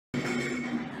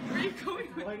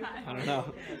I don't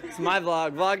know. It's my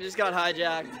vlog. Vlog just got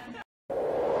hijacked.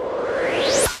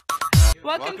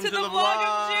 Welcome to the vlog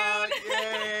of June!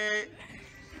 Yay!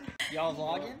 Y'all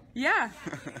vlogging? Yeah.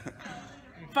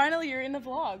 Finally, you're in the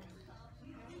vlog.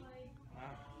 Wow.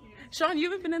 Sean, you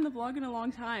haven't been in the vlog in a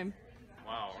long time.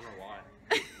 Wow, I don't know why.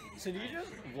 So do you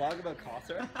just vlog about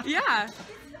Cawthra? Yeah.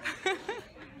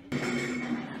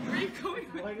 Where are you going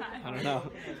with that? I don't know.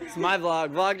 It's my vlog.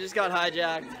 Vlog just got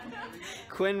hijacked.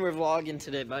 Quinn, we're vlogging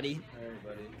today, buddy. Hey,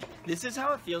 buddy. This is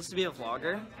how it feels to be a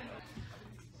vlogger.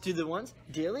 Do the ones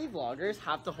daily vloggers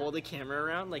have to hold a camera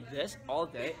around like this all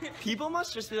day? People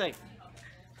must just be like,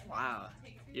 wow,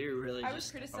 you're really I was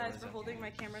criticized for holding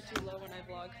my camera too low when I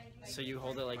vlog. So you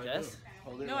hold it like this?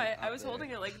 Hold it No, like I was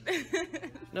holding it like this.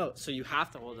 No, so you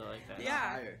have to hold it like that. Yeah.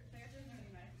 Higher.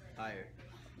 Higher.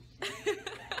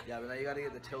 Yeah, but now you gotta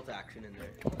get the tilt action in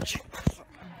there.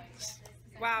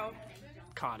 Wow.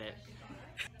 Caught it.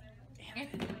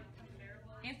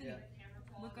 Anthony,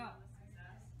 look up.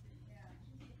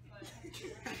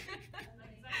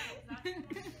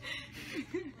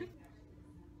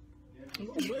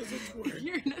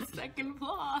 You're in a second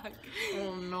vlog.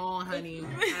 Oh no, honey.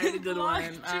 I had a good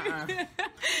one.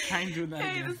 Can't do that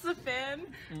Hey, again. this is a fan.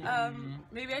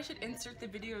 Maybe I should insert the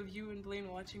video of you and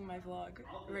Blaine watching my vlog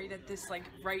right at this, like,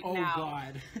 right now. Oh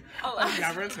god. Oh,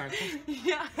 Never insert.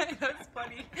 yeah, that's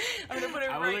funny. I'm gonna put it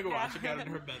I was right like now. watching out in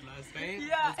her bed last night.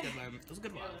 Yeah. It was a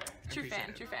good one. True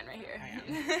fan right here.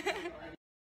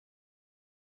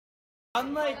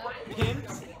 Unlike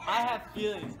pimps, I have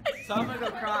feelings, so I'm gonna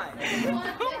go cry. Oh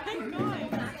my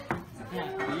god.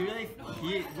 Yeah, you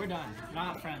really, we're done.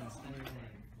 Not friends.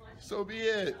 So be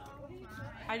it.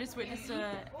 I just witnessed the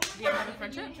end of a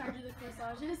friendship.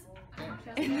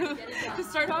 To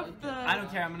start off I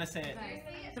don't care, I'm gonna say it.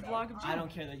 the vlog of June. I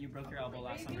don't care that you broke your elbow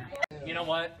last summer. You know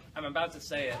what? I'm about to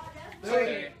say it.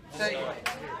 Say it.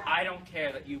 I don't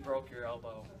care that you broke your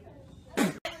elbow.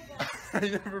 I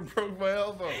never broke my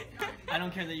elbow. I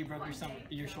don't care that you broke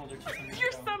your shoulder 2 summers Your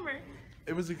ago. summer.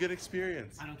 It was a good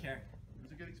experience. I don't care. It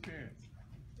was a good experience.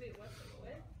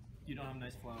 You don't have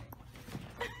nice flow.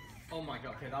 Oh my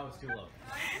god, okay, that was too low.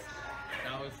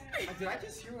 That was. Did I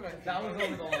just hear what I? That was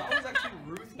over the line. That was actually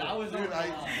ruthless. That was over the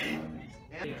line.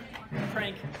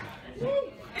 Prank.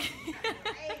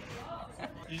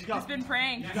 You just got. It's been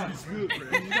pranked. You got goofed.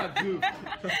 You got goofed.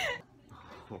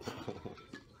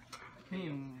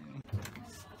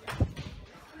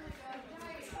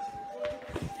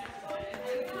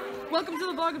 Welcome to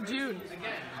the vlog of June.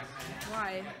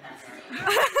 Why?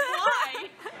 Why?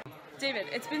 David,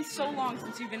 it's been so long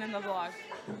since you've been in the vlog.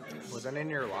 Was that in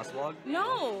your last vlog?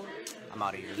 No. I'm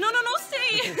out of here. No,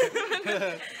 stay.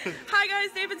 Hi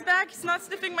guys, David's back. He's not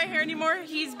sniffing my hair anymore.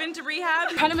 He's been to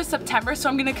rehab. Kind of a September, so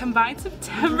I'm gonna combine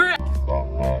September.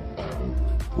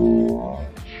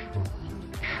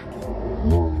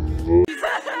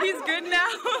 He's good now.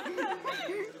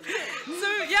 So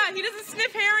yeah, he doesn't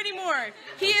sniff hair anymore.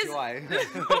 He is. Why?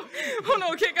 Oh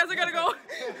no, okay guys, I gotta go.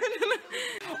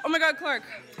 Oh my god, Clark.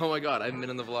 Oh my god, I haven't been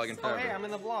in the vlog in forever. Hey, I'm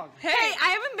in the vlog. Hey, I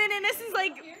haven't been in this since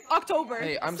like October.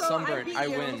 Hey, I'm so sunburnt. beat I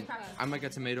you. win. I'm like a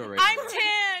tomato right I'm now.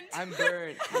 tanned. I'm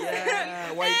burnt.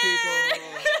 Yeah, white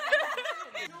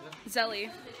people. Zelly,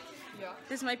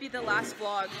 this might be the last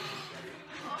vlog.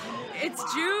 It's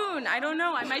June. I don't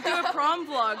know. I might do a prom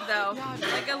vlog though,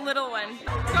 like a little one.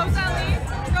 Go Zelly!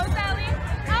 Go Zelly!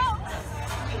 Oh!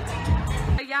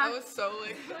 Yeah. I was so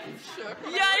like shook.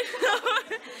 Yeah, I know.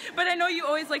 But I know you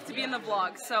always like to be in the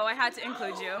vlog, so I had to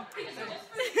include you.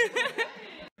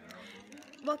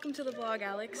 Welcome to the vlog,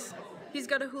 Alex. He's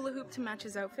got a hula hoop to match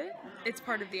his outfit. It's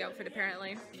part of the outfit,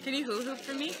 apparently. Can you hula hoop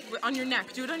for me? On your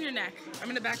neck. Do it on your neck. I'm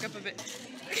gonna back up a bit.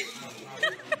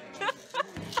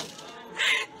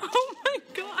 Oh my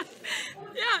god.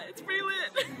 Yeah, it's pretty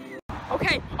lit.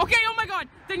 Okay, oh my god.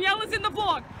 Danielle is in the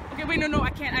vlog. Okay, wait, no,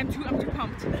 I can't. I'm too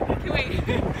pumped. Okay, wait.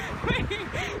 Wait.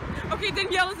 Okay,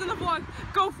 Danielle is in the vlog.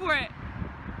 Go for it.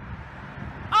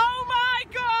 Oh my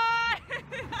god!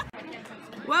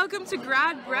 Welcome to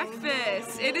grad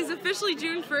breakfast. It is officially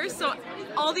June 1st, so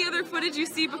all the other footage you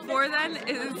see before then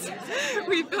is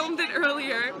we filmed it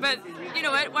earlier, but you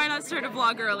know what? Why not start a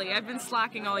vlog early? I've been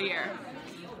slacking all year.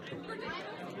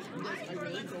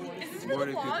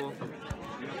 Morning, people.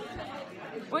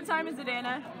 What time is it,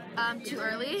 Anna? Too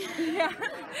early. Yeah.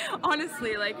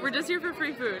 Honestly, like, we're just here for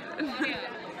free food.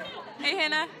 Hey,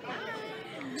 Hannah.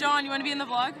 John, you want to be in the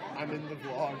vlog? I'm in the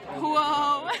vlog.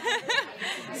 Whoa.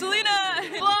 Selena,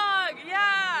 vlog,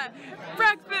 yeah.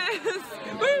 Breakfast.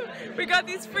 Woo. We got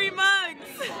these free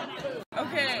mugs.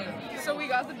 Okay, so we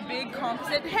got the big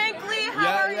composite. Hankley,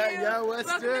 how are you? Yeah, what's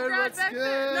Welcome good, to Grad what's Breakfast.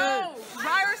 good? No,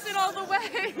 Ryerson all the way.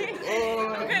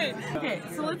 Okay. Okay,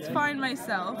 so let's find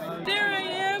myself. There I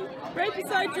am, right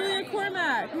beside Julia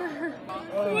Cormack.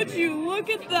 Would you look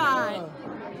at that?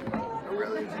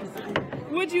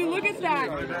 Would you look at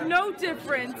that? No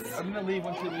difference. I'm gonna leave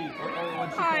once you leave.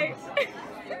 Once Hi.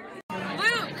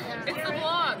 Luke, it's the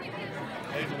vlog.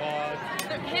 Hey, vlog.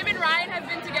 Him and Ryan have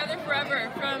been together forever,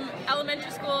 from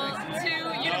elementary school to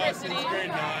university. Since grade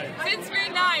 9. Since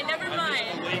grade 9, never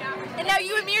mind. And now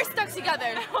you and me are stuck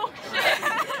together. Oh shit.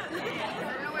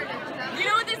 You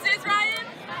know what this is, Ryan?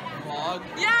 Vlog.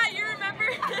 Yeah, you remember?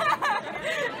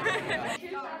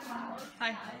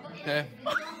 Hi. Hey.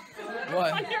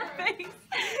 What? On your face.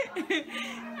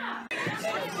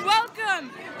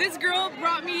 Welcome! This girl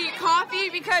brought me coffee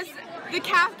because the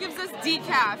calf gives us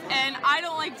decaf, and I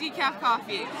don't like decaf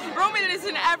coffee. Roman is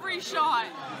in every shot.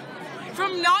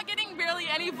 From not getting barely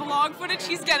any vlog footage,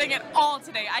 she's getting it all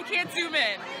today. I can't zoom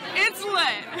in. It's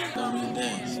lit.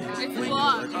 It's the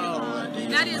vlog.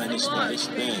 That is the vlog.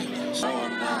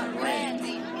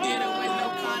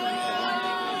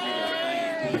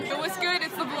 So what's good?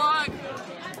 It's the vlog.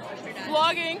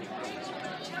 Vlogging.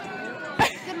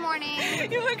 Good morning.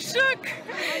 You look shook.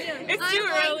 It's too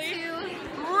early.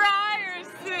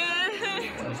 Ryerson.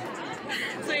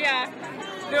 So yeah,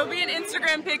 there'll be an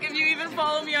Instagram pic if you even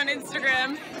follow me on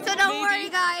Instagram. So don't worry,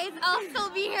 guys. I'll still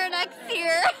be here next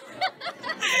year.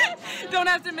 Don't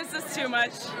have to miss us too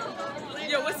much.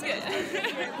 Yo, what's good?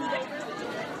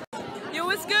 Yo,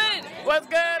 what's good? What's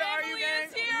good? Are you Emily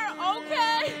is here.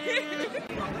 Okay.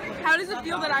 How does it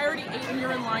feel that I already ate and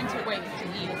you're in line to wait to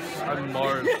eat? I'm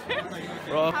Mars.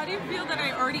 Bro. How do you feel that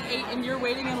I already ate and you're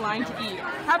waiting in line to eat?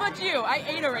 How about you? I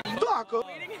ate already.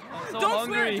 Don't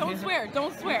swear, don't swear,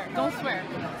 don't swear, don't swear.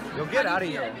 You'll get out of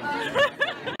here.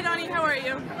 Hey Donnie, how are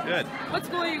you? Good. What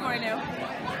school are you going to?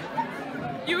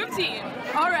 U of T.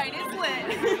 Alright, it's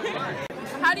lit.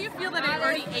 How do you feel that I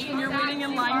already ate and you're waiting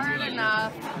in line to eat?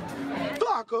 Enough.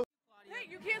 Hey,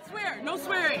 you can't swear. No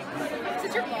swearing.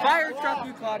 Sit your Fire truck,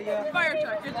 you, Claudia. fire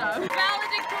truck. Good job.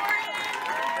 Valedictorian.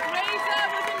 Reza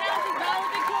was announced as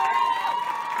valedictorian.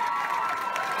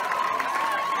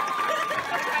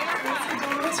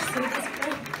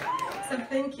 So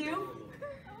thank you.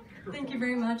 Thank you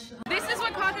very much. This is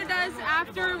what Cawthra does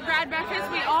after grad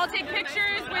breakfast. We all take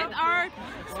pictures with our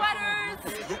sweaters.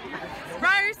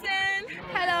 Ryerson.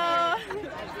 Hello.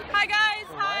 Hi guys.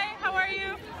 Hi. How are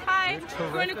you? Hi.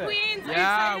 Going to Queens.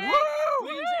 Yeah. Woo!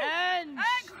 Queens End.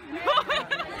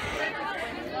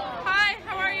 Hi.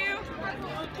 How are you?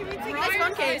 Nice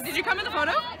phone case. Did you come in the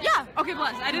photo? Yeah. Okay,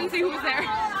 bless. I didn't see who was there.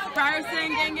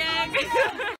 Ryerson, gang, gang.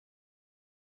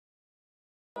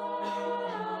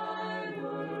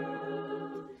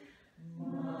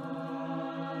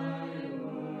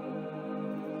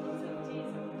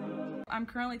 I'm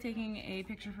currently taking a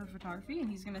picture for photography and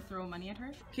he's gonna throw money at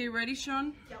her. Okay, ready,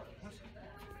 Sean?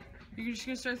 You're just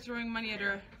gonna start throwing money at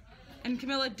her. And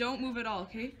Camilla, don't move at all,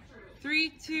 okay? 3,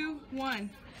 2, 1.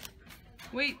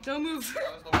 Wait, don't move.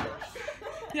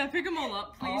 Yeah, pick them all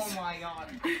up, please. Oh my god.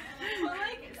 Put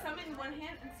like some in one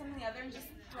hand and some in the other and just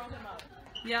throw them up.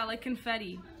 Yeah, like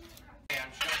confetti.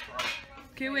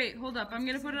 Okay, wait, hold up. I'm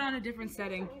gonna put it on a different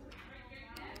setting.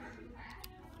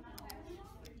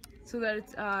 So that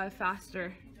it's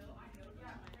faster.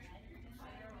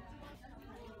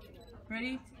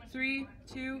 Ready? 3,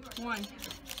 2, 1.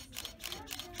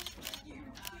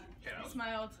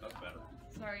 Smiled. That's better.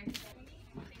 Sorry.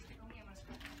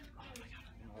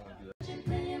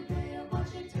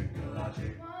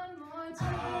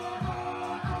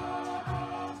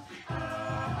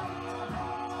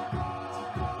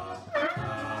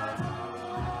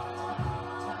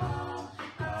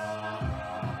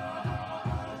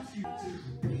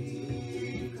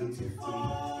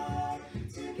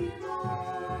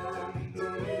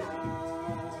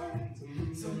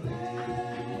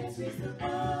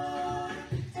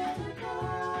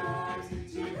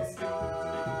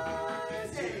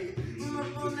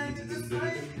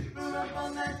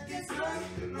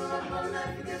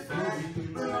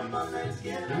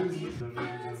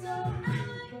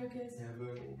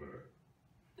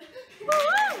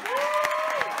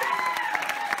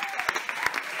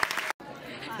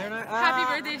 Happy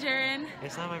birthday, Jaren.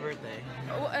 It's not my birthday.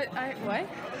 Oh, what?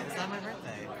 It's not my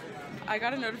birthday. I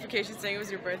got a notification saying it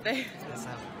was your birthday. It's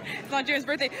not. It's not Jaren's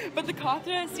birthday, but the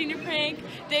Cawthra senior prank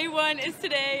day 1 is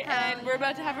today, and we're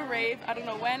about to have a rave. I don't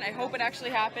know when. I hope it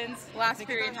actually happens. Last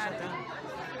period had it.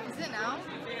 Is it now?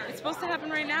 It's supposed to happen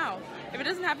right now. If it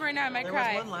doesn't happen right now, I might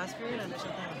cry. There was one last period and it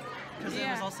shut down. Because it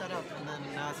was all set up and then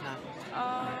now it's not.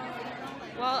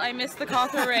 Well, I missed the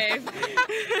Cawthra rave.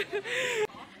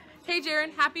 Hey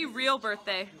Jaron, happy real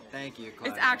birthday. Thank you,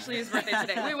 Claudia. It's actually his birthday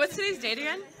today. Wait, what's today's date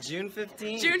again? June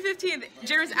 15th. June 15th.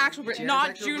 Jaron's actual birthday,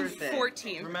 not June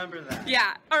 14th. Remember that.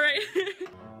 Yeah, alright.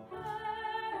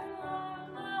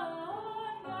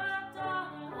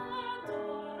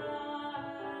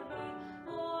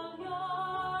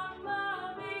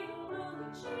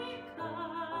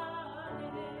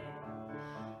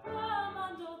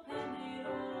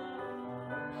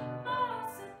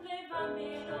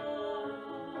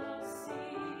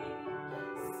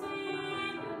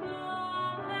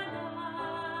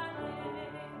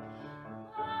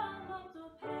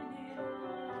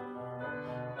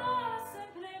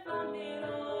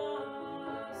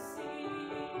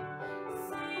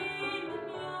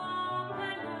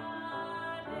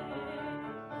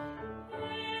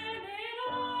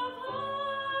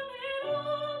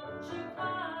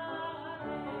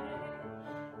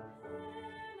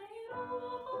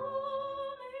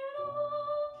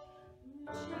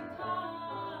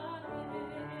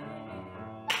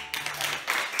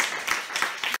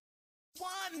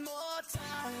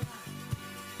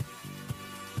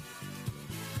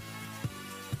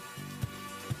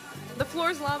 The floor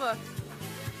is lava.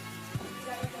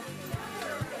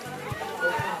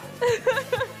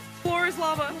 Floor is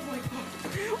lava.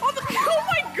 Oh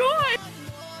my god!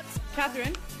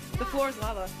 Catherine, the floor is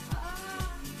lava.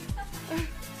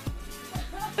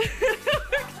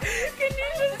 Can you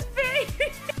just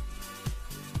fake?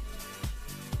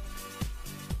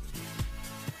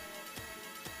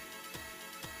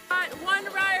 One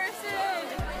Ryerson,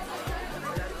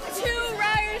 2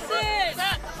 Ryerson,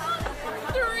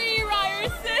 3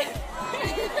 Ryerson.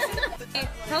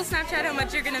 Tell Snapchat how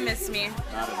much you're gonna miss me.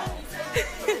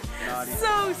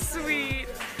 So sweet.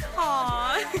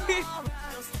 Aww.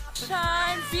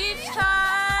 Shine, beach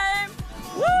time.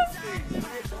 Woo!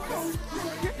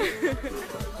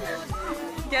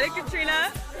 Get it,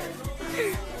 Katrina?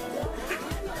 2,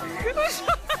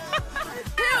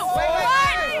 1,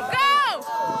 go!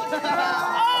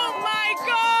 Oh my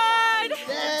god!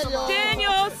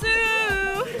 Daniel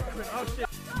Sue!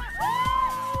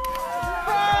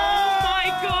 Oh my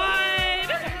god!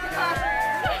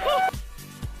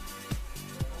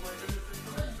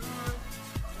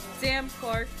 Sam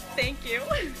Clark, thank you.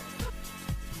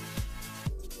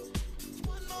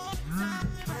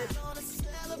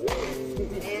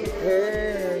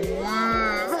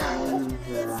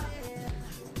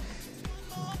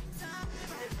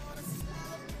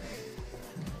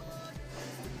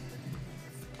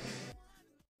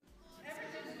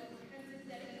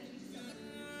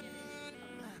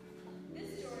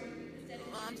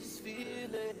 I'm just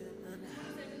feeling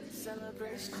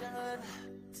celebration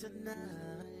tonight.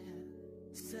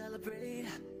 Celebrate,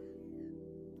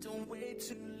 don't wait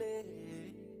too late.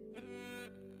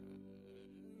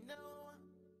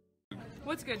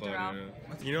 What's good, Claudia. Darrell?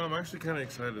 You know, I'm actually kind of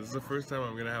excited. This is the first time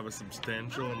I'm going to have a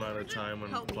substantial amount of time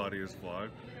on Claudia's vlog.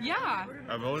 Yeah.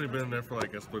 I've only been there for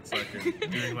like a split second.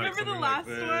 Doing like Remember the something last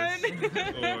like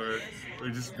this, one? or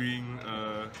just being,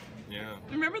 yeah.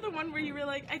 Remember the one where you were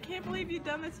like, I can't believe you've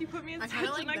done this. You put me in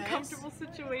such an uncomfortable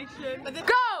situation.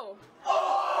 Go!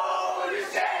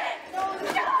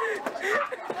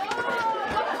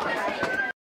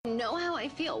 You know how I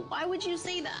feel. Why would you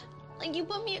say that? Like, you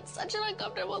put me in such an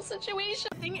uncomfortable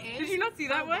situation. Did you not see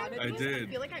that one? I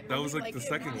did. That was like the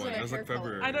second one. That was like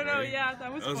February. I don't know, right? yeah,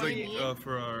 that was That was funny. like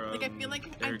for our Like, I feel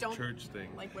like I our don't church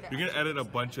thing. like whatever. You're gonna edit a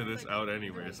bunch of this out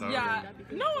anyway, so Yeah.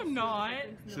 No, I'm not.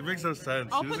 it makes no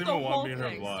sense. I'll She put doesn't the even want whole me in her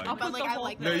thing. vlog. I'll put like, the I whole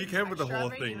like thing. No, you can't put the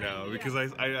whole extra thing now regular, because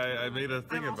I made a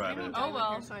thing about it. Oh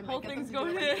well, whole thing's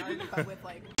going in. But with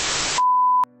like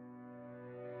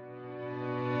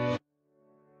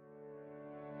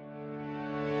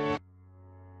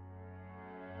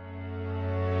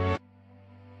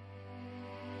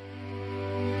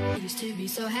Used to be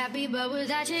so happy, but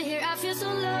without you here, I feel so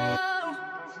low.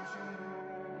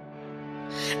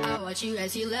 I watch you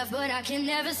as you left, but I can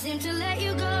never seem to let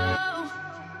you go.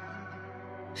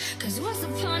 Cause once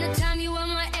upon a time, you were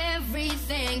my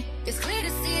everything. It's clear to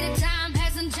see that time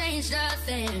hasn't changed a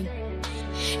thing.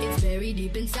 It's very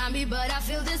deep inside me, but I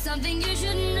feel there's something you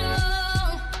should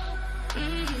know.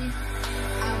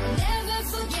 I will never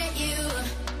forget you.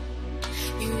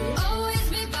 You will always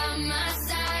be by my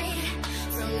side.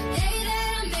 From the day that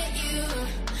I met you,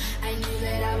 I knew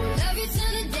that I would love you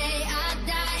till the day I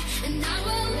die. And I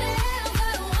will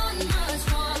never want much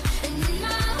more. And in my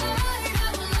heart, I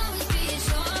will always be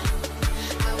sure.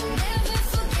 I will never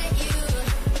forget you.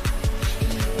 And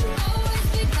you will always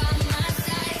be by my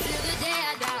side till the day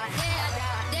I die. Day I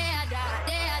die, day I die,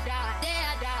 day I die, day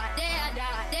I die, day I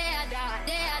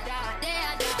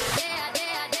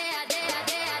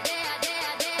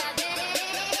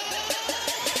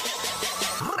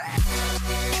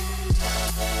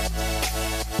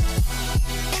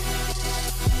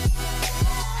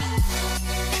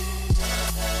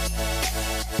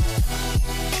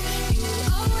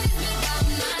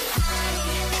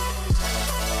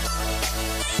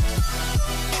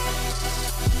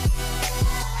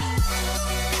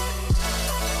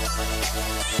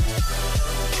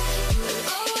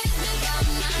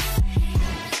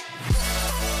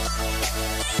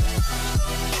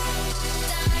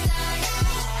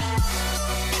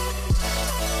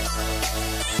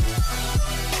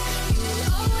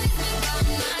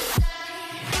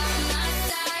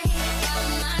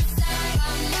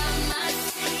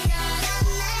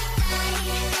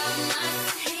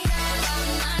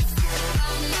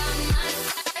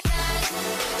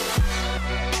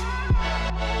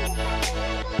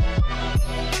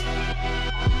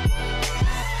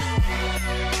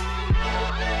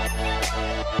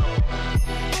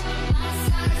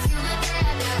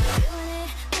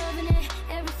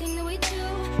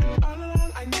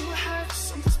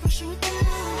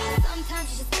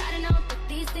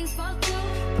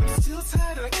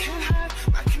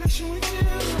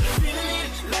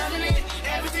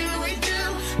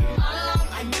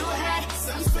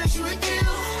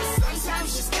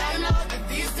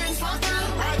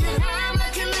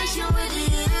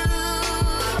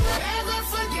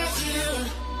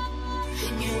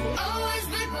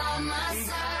by my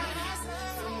side.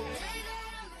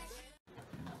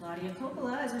 Claudia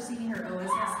Coppola is receiving her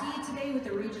OSSD today with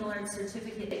a Regional Arts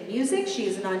Certificate in Music. She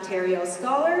is an Ontario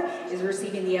Scholar, is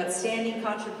receiving the Outstanding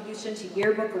Contribution to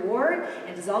Yearbook Award,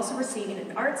 and is also receiving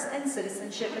an Arts and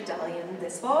Citizenship Medallion.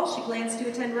 This fall, she plans to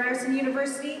attend Ryerson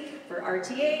University for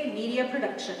RTA Media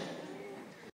Production.